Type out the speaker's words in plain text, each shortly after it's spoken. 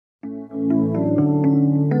Alright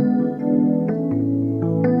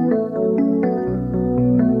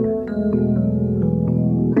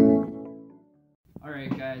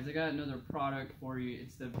guys, I got another product for you.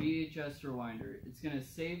 It's the VHS rewinder. It's going to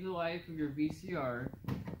save the life of your VCR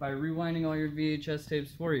by rewinding all your VHS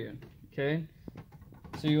tapes for you. Okay?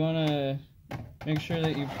 So you want to make sure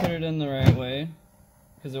that you put it in the right way,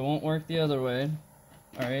 because it won't work the other way.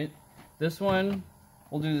 Alright? This one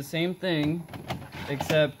will do the same thing,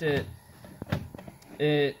 except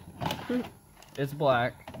it's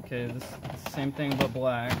black. Okay, this it's the same thing but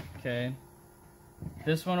black. Okay.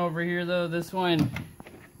 This one over here though, this one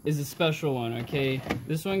is a special one, okay?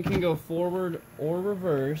 This one can go forward or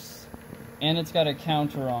reverse, and it's got a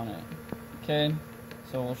counter on it, okay?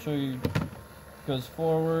 So I'll show you. It goes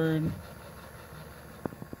forward,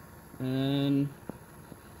 and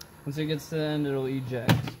once it gets to the end, it'll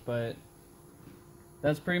eject. But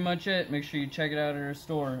that's pretty much it. Make sure you check it out at our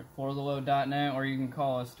store, fortheload.net, or you can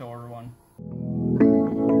call us to order one.